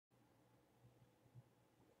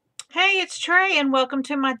Hey, it's Trey, and welcome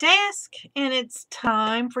to my desk. And it's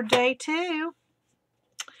time for day 2.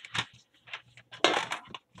 I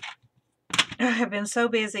have been so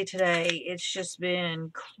busy today. It's just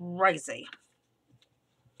been crazy.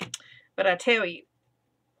 But I tell you,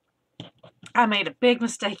 I made a big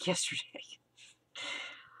mistake yesterday.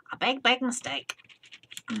 A big mistake.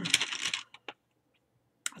 That's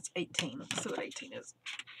 18. Let's see what 18 is.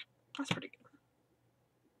 That's pretty good.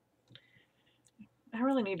 I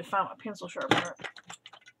really need to find my pencil sharpener.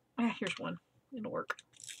 Here's one. It'll work.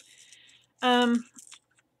 I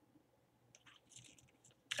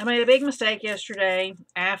made a big mistake yesterday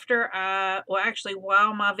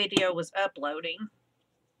while my video was uploading.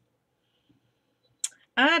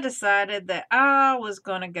 I decided that I was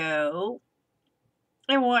going to go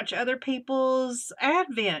and watch other people's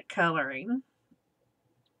advent coloring.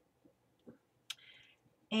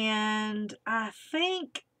 And I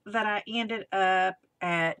think that I ended up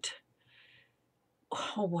at,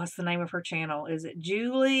 what's the name of her channel? Is it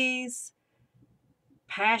Julie's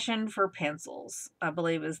Passion for Pencils? I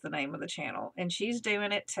believe is the name of the channel. And she's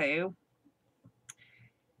doing it too.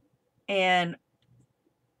 And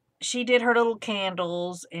she did her little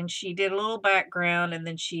candles and she did a little background, and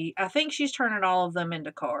then I think she's turning all of them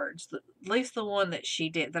into cards. At least the one that she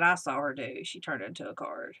did, that I saw her do, she turned it into a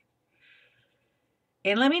card.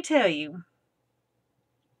 And let me tell you,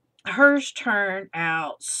 hers turned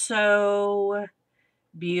out so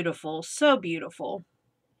beautiful, so beautiful.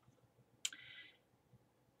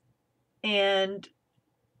 And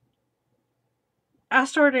I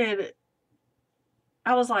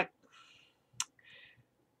was like,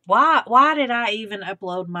 why did I even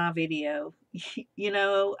upload my video? You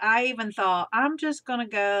know, I even thought, I'm just going to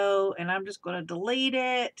go and I'm just going to delete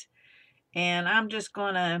it. And I'm just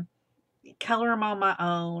going to color them on my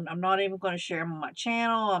own. I'm not even going to share them on my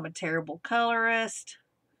channel. I'm a terrible colorist.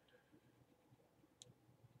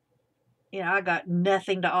 You know, I got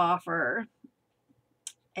nothing to offer.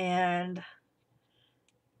 And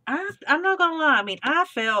I'm not going to lie. I mean, I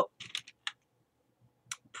felt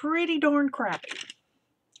pretty darn crappy.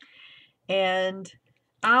 And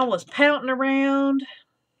I was pouting around,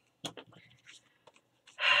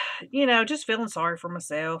 you know, just feeling sorry for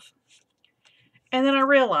myself. And then I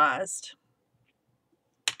realized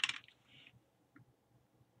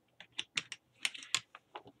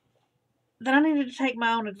that I needed to take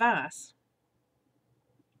my own advice.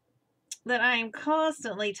 That I am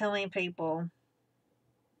constantly telling people,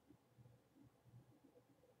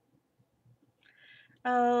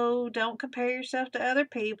 oh, don't compare yourself to other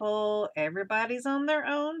people. Everybody's on their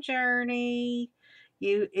own journey.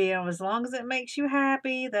 You know, as long as it makes you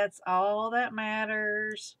happy, that's all that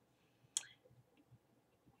matters.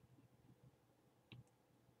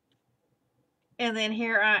 And then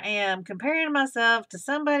here I am comparing myself to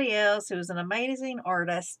somebody else who's an amazing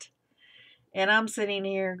artist. And I'm sitting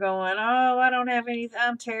here going, oh, I don't have anything.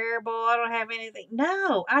 I'm terrible. I don't have anything.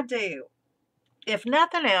 No, I do. If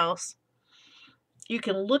nothing else, you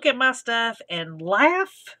can look at my stuff and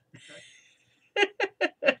laugh.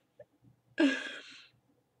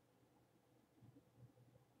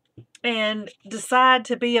 And decide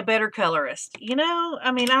to be a better colorist. You know,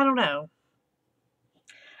 I mean, I don't know.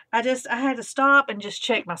 I had to stop and just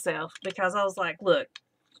check myself, because I was like, look,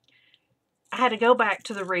 I had to go back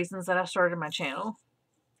to the reasons that I started my channel.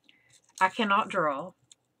 I cannot draw.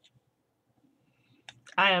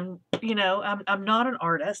 I am, you know, I'm not an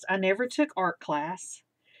artist. I never took art class.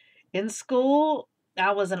 In school,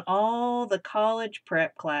 I was in all the college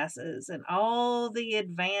prep classes and all the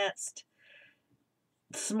advanced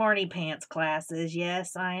smarty pants classes.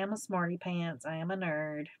 Yes, I am a smarty pants. I am a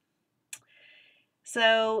nerd.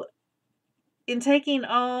 So, in taking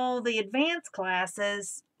all the advanced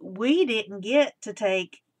classes, we didn't get to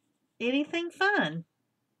take anything fun.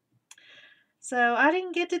 So I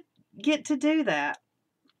didn't get to do that.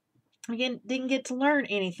 Again, didn't get to learn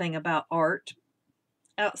anything about art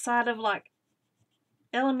outside of like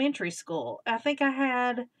elementary school. I think I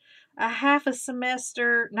had a half a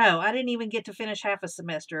semester. No, I didn't even get to finish half a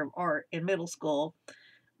semester of art in middle school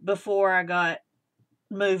before I got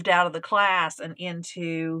moved out of the class and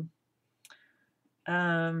into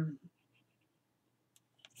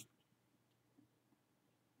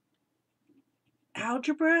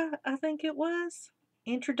algebra, I think it was.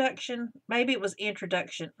 Introduction. Maybe it was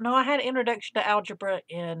introduction. No, I had introduction to algebra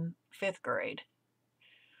in 5th grade.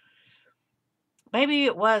 Maybe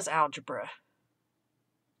it was algebra.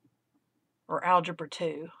 Or algebra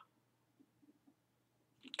 2.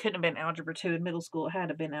 Couldn't have been algebra 2 in middle school. It had to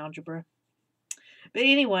have been algebra. But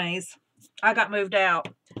anyways, I got moved out.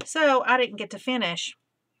 So I didn't get to finish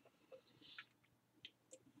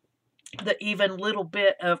the even little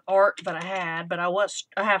bit of art that I had, but I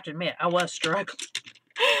have to admit, I was struggling.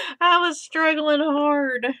 I was struggling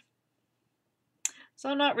hard. So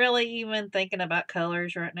I'm not really even thinking about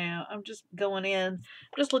colors right now. I'm just going in,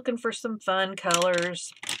 just looking for some fun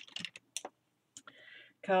colors.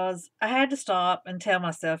 Because I had to stop and tell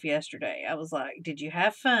myself yesterday, I was like, did you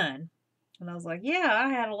have fun? And I was like, yeah, I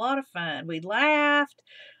had a lot of fun. We laughed.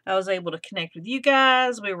 I was able to connect with you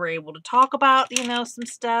guys. We were able to talk about, some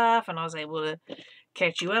stuff. And I was able to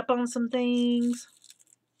catch you up on some things.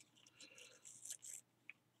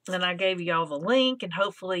 And I gave you all the link, and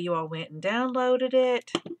hopefully you all went and downloaded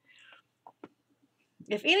it.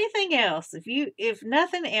 If anything else, if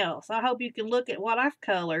nothing else, I hope you can look at what I've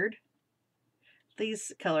colored.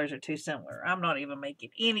 These colors are too similar. I'm not even making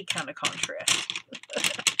any kind of contrast.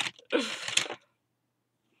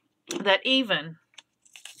 That even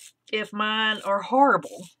if mine are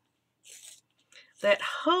horrible, that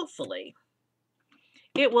hopefully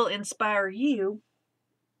it will inspire you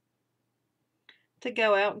to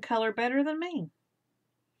go out and color better than me.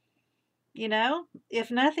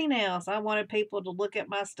 If nothing else, I wanted people to look at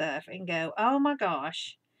my stuff and go, oh my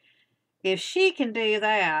gosh, if she can do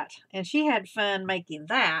that and she had fun making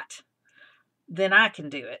that, then I can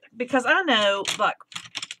do it. Because I know, like,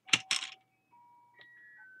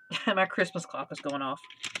 my Christmas clock is going off.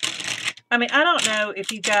 I mean, I don't know if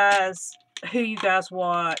who you guys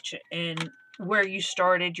watch and where you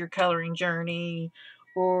started your coloring journey,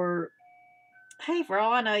 or hey, for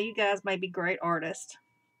all I know, you guys may be great artists.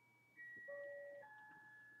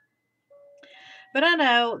 But I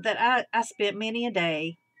know that I spent many a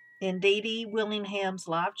day in Dede Willingham's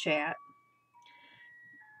live chat,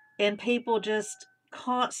 and people just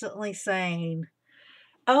constantly saying,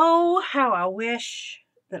 oh, how I wish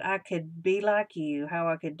that I could be like you, how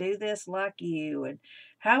I could do this like you, and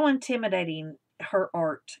how intimidating her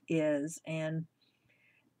art is. And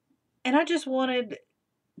I just wanted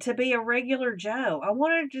to be a regular Joe. I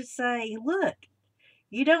wanted to say, look,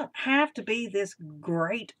 you don't have to be this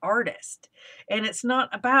great artist. And it's not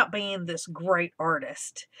about being this great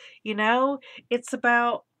artist. It's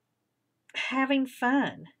about having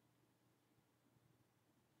fun.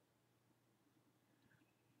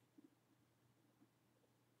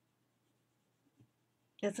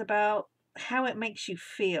 It's about how it makes you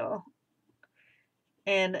feel.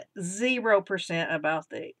 And 0% about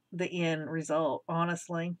the end result,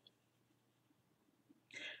 honestly.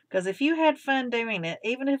 Because if you had fun doing it,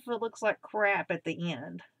 even if it looks like crap at the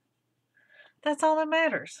end, that's all that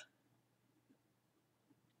matters.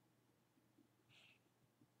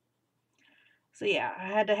 So yeah, I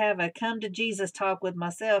had to have a come to Jesus talk with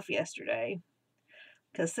myself yesterday.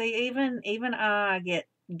 Because see, even I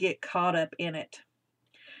get caught up in it.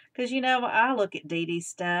 Because I look at Dee Dee's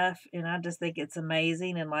stuff and I just think it's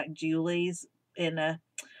amazing, and like Julie's and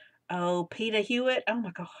Peter Hewitt. Oh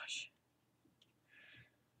my gosh.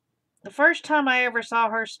 The first time I ever saw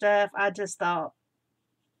her stuff, I just thought,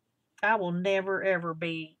 I will never ever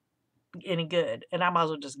be any good, and I might as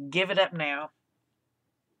well just give it up now.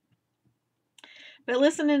 But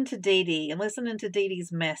listening to Dee Dee and listening to Dee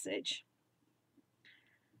Dee's message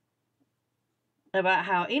about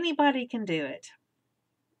how anybody can do it.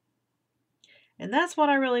 And that's what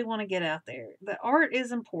I really want to get out there. The art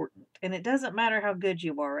is important, and it doesn't matter how good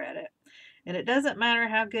you are at it. And it doesn't matter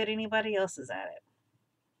how good anybody else is at it.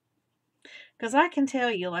 Because I can tell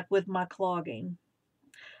you, like with my clogging,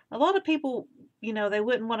 a lot of people, they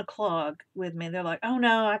wouldn't want to clog with me. They're like, oh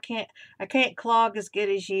no, I can't clog as good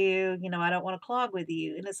as you. I don't want to clog with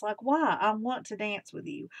you. And it's like, why? I want to dance with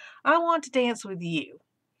you. I want to dance with you.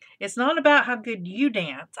 It's not about how good you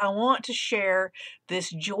dance. I want to share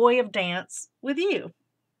this joy of dance with you.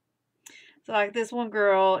 So like this one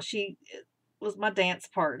girl, she was my dance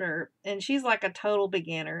partner, and she's like a total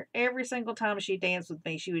beginner. Every single time she danced with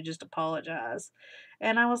me, she would just apologize.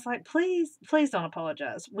 And I was like, please, please don't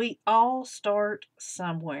apologize. We all start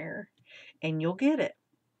somewhere and you'll get it.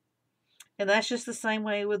 And that's just the same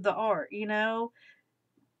way with the art,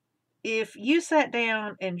 If you sat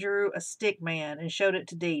down and drew a stick man and showed it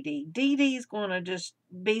to Dee Dee, Dee Dee's going to just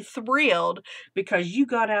be thrilled because you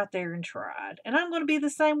got out there and tried. And I'm going to be the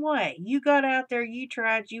same way. You got out there, you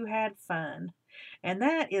tried, you had fun. And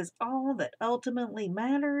that is all that ultimately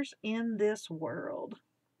matters in this world.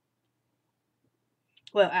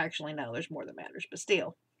 Well, actually, no, there's more that matters, but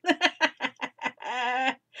still.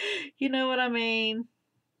 You know what I mean?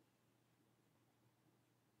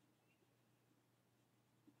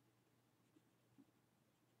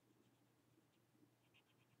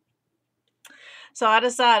 So I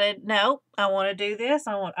decided, no, I want to do this.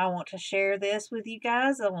 I want to share this with you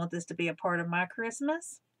guys. I want this to be a part of my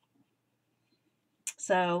Christmas.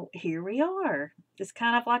 So here we are. It's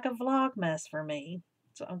kind of like a vlogmas for me.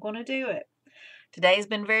 So I'm going to do it. Today's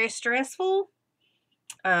been very stressful.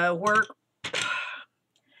 Work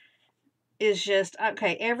is just,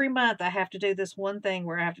 okay, every month I have to do this one thing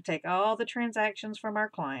where I have to take all the transactions from our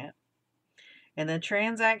client and the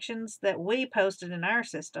transactions that we posted in our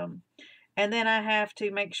system, and then I have to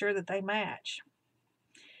make sure that they match.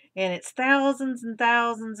 And it's thousands and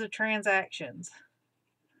thousands of transactions.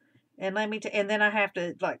 And and then I have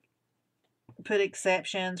to like put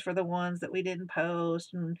exceptions for the ones that we didn't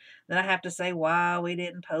post, and then I have to say why we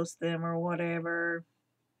didn't post them or whatever.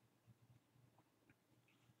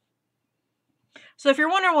 So if you're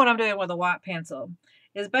wondering what I'm doing with a white pencil,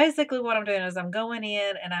 is basically what I'm doing is I'm going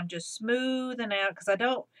in and I'm just smoothing out, because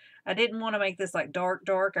I didn't want to make this like dark.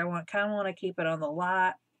 I kind of want to keep it on the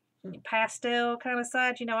light pastel kind of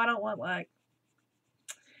side. I don't want like,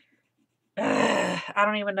 I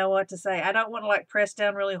don't even know what to say. I don't want to like press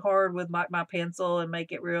down really hard with my pencil and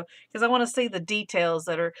make it real, because I want to see the details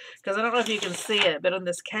that are, because I don't know if you can see it, but on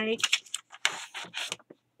this cake,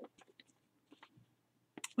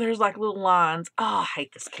 there's like little lines. Oh, I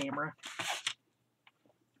hate this camera.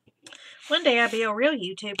 One day I'll be a real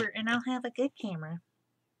YouTuber and I'll have a good camera.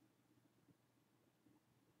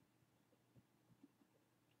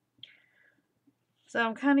 So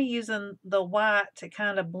I'm kind of using the white to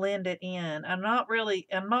kind of blend it in. I'm not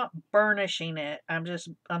burnishing it. I'm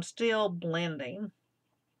still blending.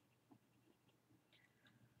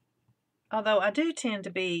 Although I do tend to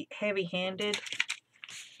be heavy-handed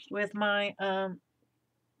with my,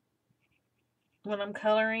 when I'm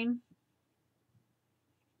coloring.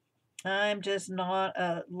 I'm just not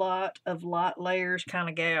a lot of light layers kind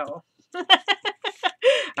of gal.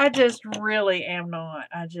 I just really am not.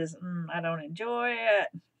 I don't enjoy it.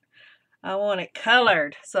 I want it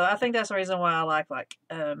colored. So I think that's the reason why I like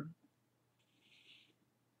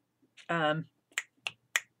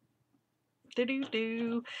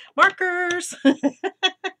markers.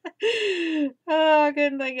 Oh, I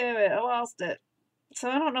couldn't think of it. I lost it. So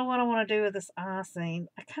I don't know what I want to do with this icing.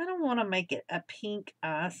 I kind of want to make it a pink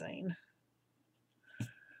icing,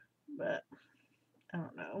 but I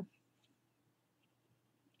don't know.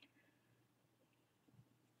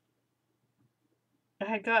 I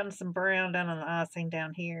had gotten some brown down on the icing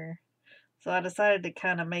down here, so I decided to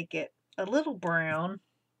kind of make it a little brown,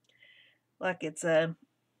 like it's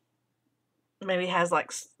maybe has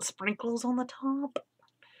like sprinkles on the top.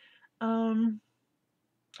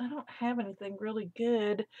 I don't have anything really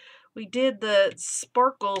good. We did the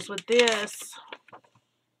sparkles with this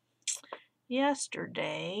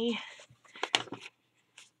yesterday.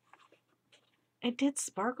 It did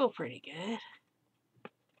sparkle pretty good.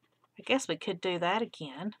 I guess we could do that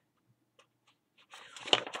again.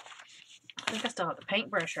 I think I still have the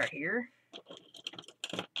paintbrush right here.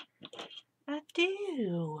 I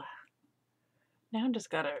do. Now I just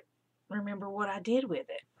gotta remember what I did with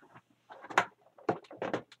it.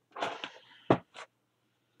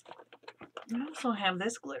 I also have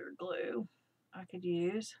this glitter glue I could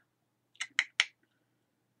use.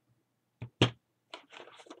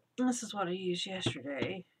 This is what I used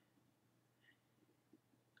yesterday.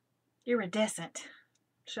 Iridescent.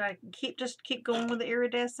 Should I just keep going with the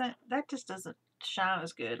iridescent? That just doesn't shine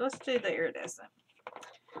as good. Let's do the iridescent.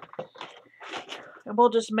 And we'll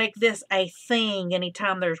just make this a thing.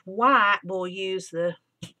 Anytime there's white, we'll use the...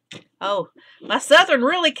 Oh, my Southern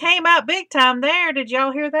really came out big time there. Did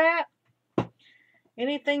y'all hear that?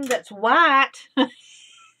 Anything that's white.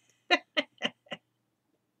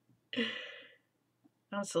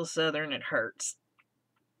 I'm so Southern it hurts.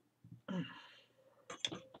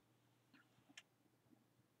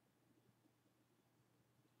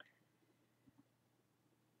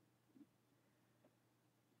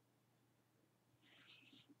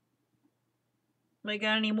 We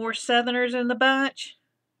got any more Southerners in the bunch?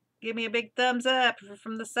 Give me a big thumbs up if you're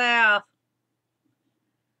from the South.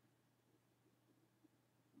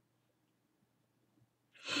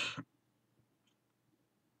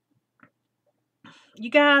 You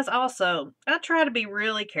guys, also, I try to be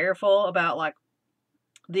really careful about like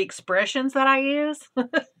the expressions that I use.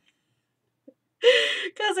 Because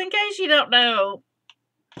in case you don't know,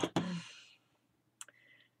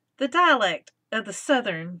 the dialect of the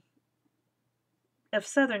southern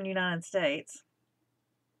United States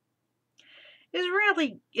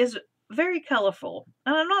is very colorful.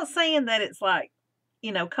 And I'm not saying that it's like,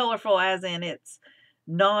 colorful as in it's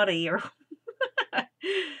naughty or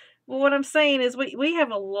well, what I'm saying is we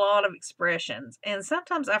have a lot of expressions, and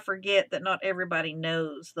sometimes I forget that not everybody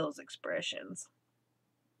knows those expressions.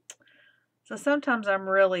 So sometimes I'm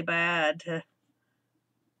really bad to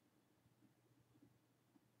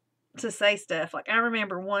to say stuff. Like, I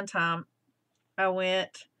remember one time I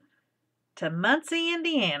went to Muncie,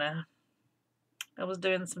 Indiana. I was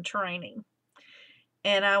doing some training,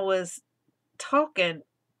 and I was talking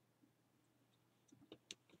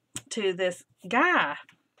to this guy,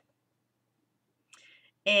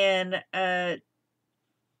 and I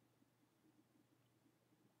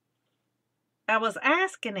was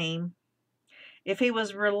asking him if he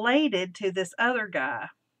was related to this other guy.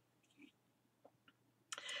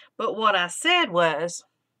 But what I said was,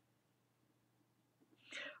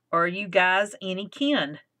 "Are you guys any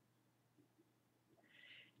kin?"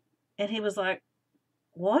 And he was like,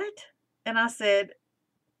 "What?" And I said,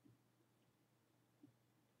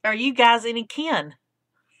 "Are you guys any kin?"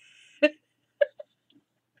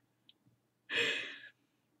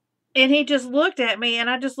 And he just looked at me, and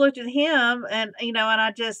I just looked at him, and, and I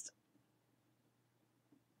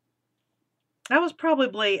was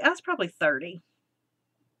probably 30.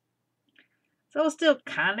 So I was still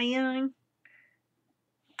kind of young.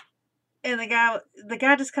 And the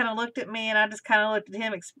guy just kind of looked at me, and I just kind of looked at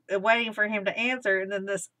him, waiting for him to answer. And then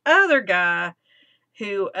this other guy,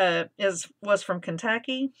 who was from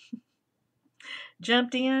Kentucky,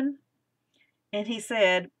 jumped in, and he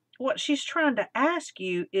said, "What she's trying to ask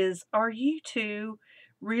you is, are you two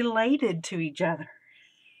related to each other?"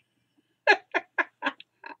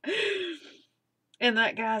 And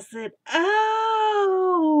that guy said,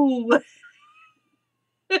 "Oh."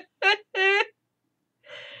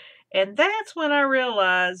 And that's when I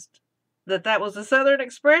realized that that was a Southern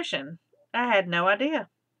expression. I had no idea.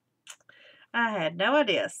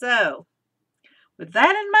 So, with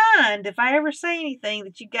that in mind, if I ever say anything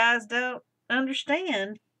that you guys don't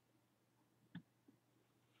understand,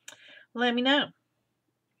 let me know.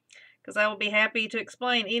 Because I will be happy to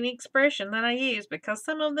explain any expression that I use, because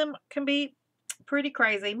some of them can be pretty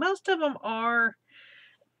crazy. Most of them are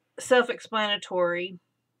self-explanatory,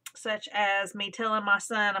 such as me telling my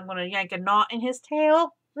son I'm going to yank a knot in his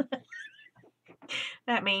tail.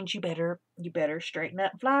 That means you better straighten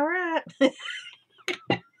up and fly right.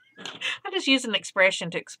 I just use an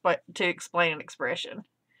expression to explain an expression.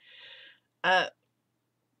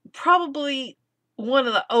 Probably one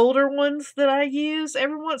of the older ones that I use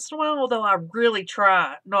every once in a while, although I really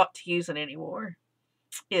try not to use it anymore,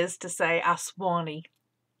 is to say, "I swanny."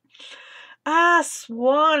 "I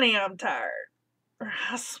swanny, I'm tired." Or,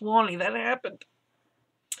 "I swanny, that happened."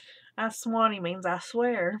 "I swanny" means I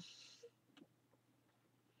swear.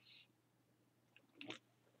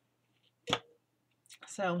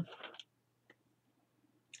 So,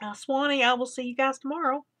 "I swanny, I will see you guys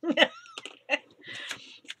tomorrow."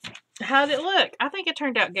 How did it look? I think it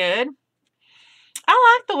turned out good.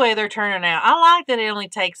 I like the way they're turning out. I like that it only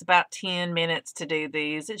takes about 10 minutes to do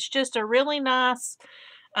these. It's just a really nice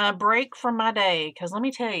break from my day. Because let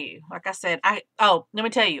me tell you, like I said, I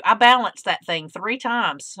balanced that thing 3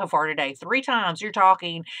 times so far today. 3 times. You're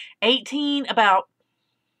talking 18, I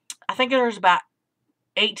think there's about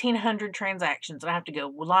 1,800 transactions. And I have to go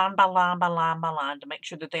line by line by line by line to make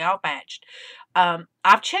sure that they all matched.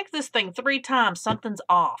 I've checked this thing 3 times. Something's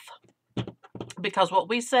off. Because what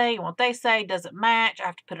we say and what they say doesn't match. I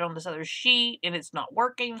have to put it on this other sheet, and it's not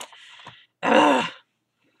working. Ugh.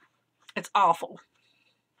 It's awful.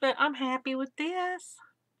 But I'm happy with this.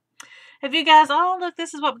 Have you guys, look,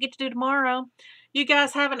 this is what we get to do tomorrow. You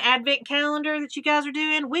guys have an advent calendar that you guys are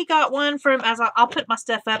doing? We got one from, I'll put my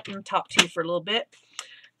stuff up and talk to you for a little bit.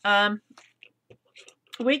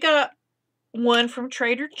 We got one from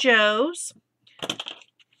Trader Joe's.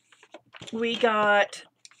 We got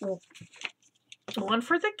one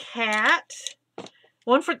for the cat.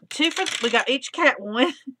 We got each cat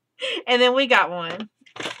one. And then we got one.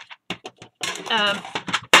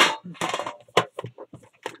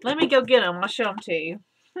 Let me go get them. I'll show them to you.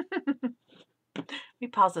 Let me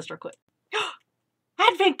pause this real quick.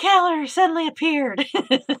 Advent calendar suddenly appeared.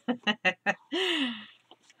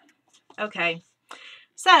 Okay.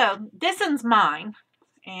 So, this one's mine.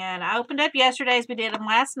 And I opened up yesterday's. We did them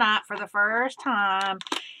last night for the first time.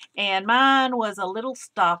 And mine was a little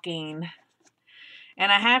stocking.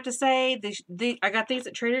 And I have to say, I got these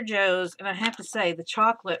at Trader Joe's. And I have to say, the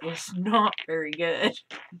chocolate was not very good.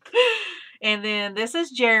 And then this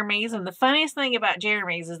is Jeremy's. And the funniest thing about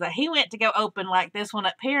Jeremy's is that he went to go open like this one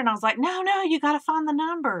up here. And I was like, no, you got to find the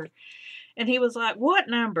number. And he was like, "What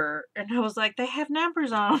number?" And I was like, "They have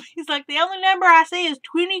numbers on them." He's like, "The only number I see is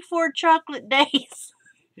 24 chocolate days."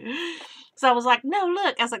 So I was like, "No,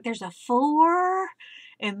 look." I was like, "There's a 4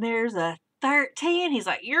 and there's a 13. He's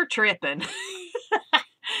like, "You're tripping."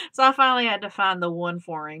 So I finally had to find the one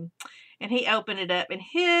for him. And he opened it up, and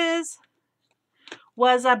his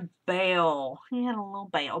was a bell. He had a little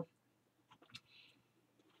bell.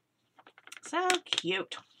 So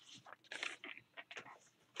cute.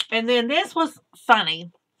 And then this was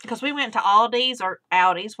funny because we went to Aldi's or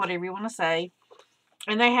Aldi's, whatever you want to say,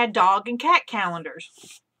 and they had dog and cat calendars.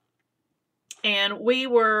 And we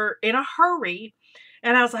were in a hurry,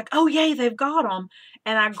 and I was like, oh, yay, they've got them.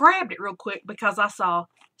 And I grabbed it real quick because I saw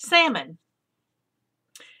salmon.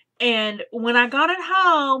 And when I got it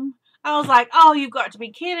home, I was like, oh, you've got to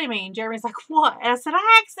be kidding me. And Jeremy's like, what? And I said,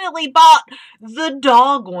 I accidentally bought the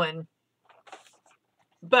dog one.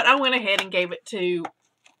 But I went ahead and gave it to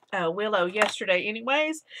Willow yesterday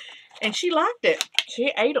anyways. And she liked it.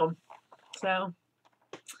 She ate them. So,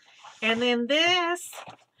 and then this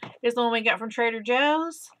is the one we got from Trader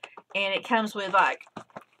Joe's. And it comes with like,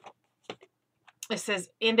 it says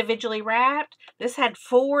individually wrapped. This had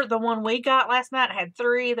 4. The one we got last night had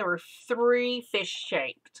 3. There were 3 fish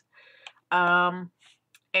shaped. And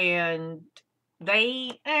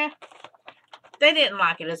they didn't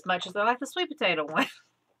like it as much as they like the sweet potato one.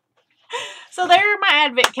 So there are my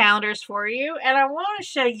advent calendars for you. And I want to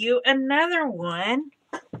show you another one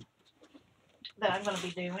that I'm going to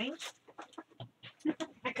be doing.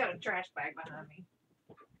 I got a trash bag behind me.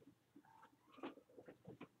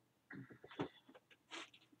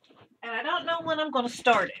 And I don't know when I'm going to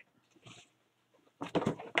start it.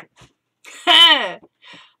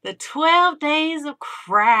 The 12 Days of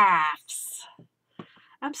Crafts.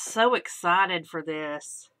 I'm so excited for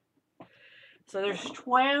this. So there's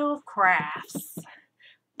 12 crafts.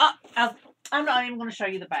 Oh, I'm not even going to show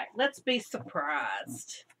you the back. Let's be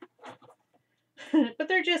surprised. But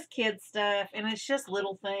they're just kid stuff, and it's just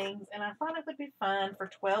little things, and I thought it would be fun for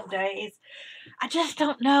 12 days. I just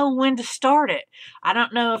don't know when to start it. I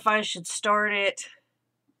don't know if I should start it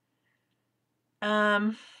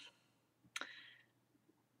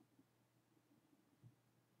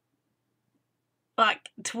like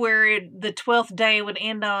to where the 12th day would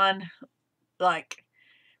end on like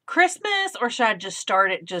Christmas, or should I just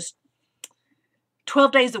start it just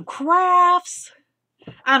 12 days of crafts?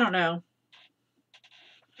 I don't know.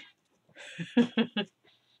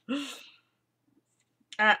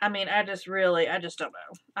 I mean, I just don't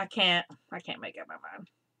know. I can't make up my mind.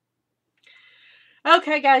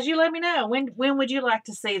 Okay, guys, you let me know. When would you like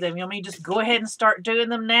to see them? You want me to just go ahead and start doing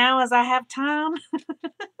them now as I have time?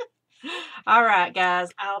 All right, guys,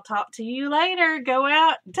 I'll talk to you later. Go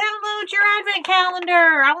out, download your advent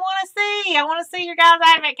calendar. I want to see your guys'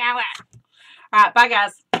 advent calendar. All right, bye,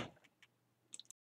 guys.